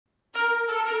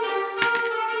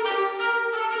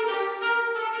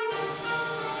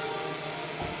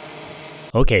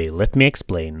Okay, let me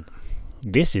explain.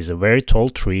 This is a very tall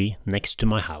tree next to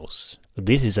my house.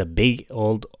 This is a big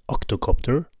old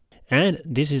octocopter, and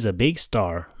this is a big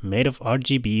star made of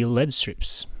RGB LED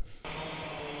strips.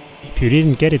 If you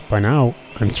didn't get it by now,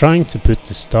 I'm trying to put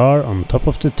the star on top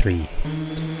of the tree.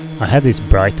 I had this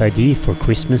bright idea for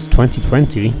Christmas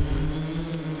 2020,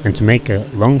 and to make a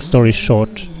long story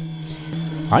short,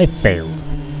 I failed.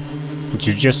 What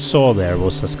you just saw there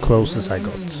was as close as I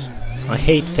got. I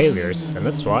hate failures, and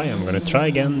that's why I'm gonna try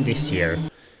again this year.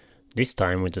 This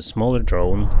time with a smaller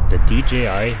drone, the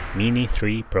DJI Mini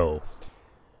 3 Pro.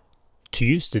 To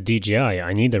use the DJI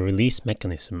I need a release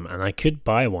mechanism, and I could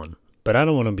buy one, but I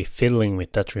don't want to be fiddling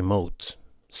with that remote,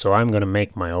 so I'm gonna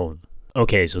make my own.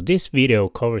 Okay, so this video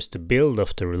covers the build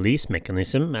of the release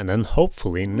mechanism, and then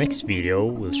hopefully next video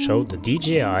will show the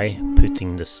DJI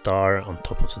putting the star on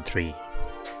top of the tree.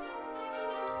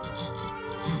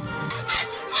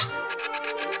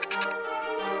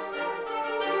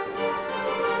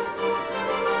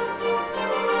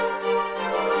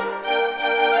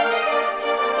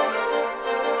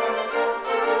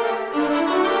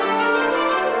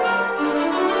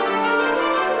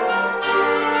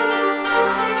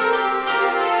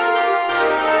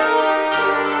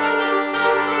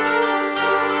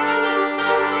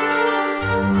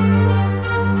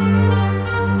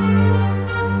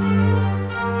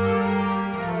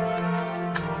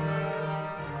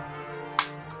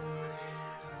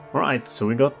 Alright, so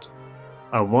we got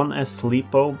a 1S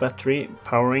LiPo battery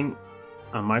powering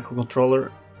a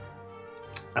microcontroller,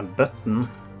 a button,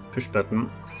 push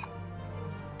button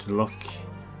to lock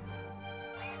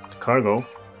the cargo.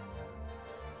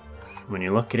 When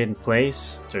you lock it in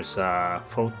place, there's a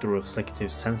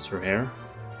photoreflective sensor here.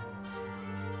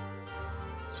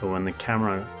 So when the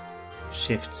camera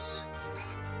shifts,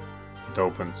 it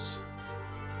opens.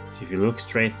 So if you look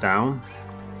straight down,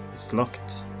 it's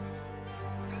locked.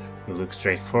 You look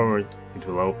straight forward, it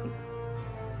will open.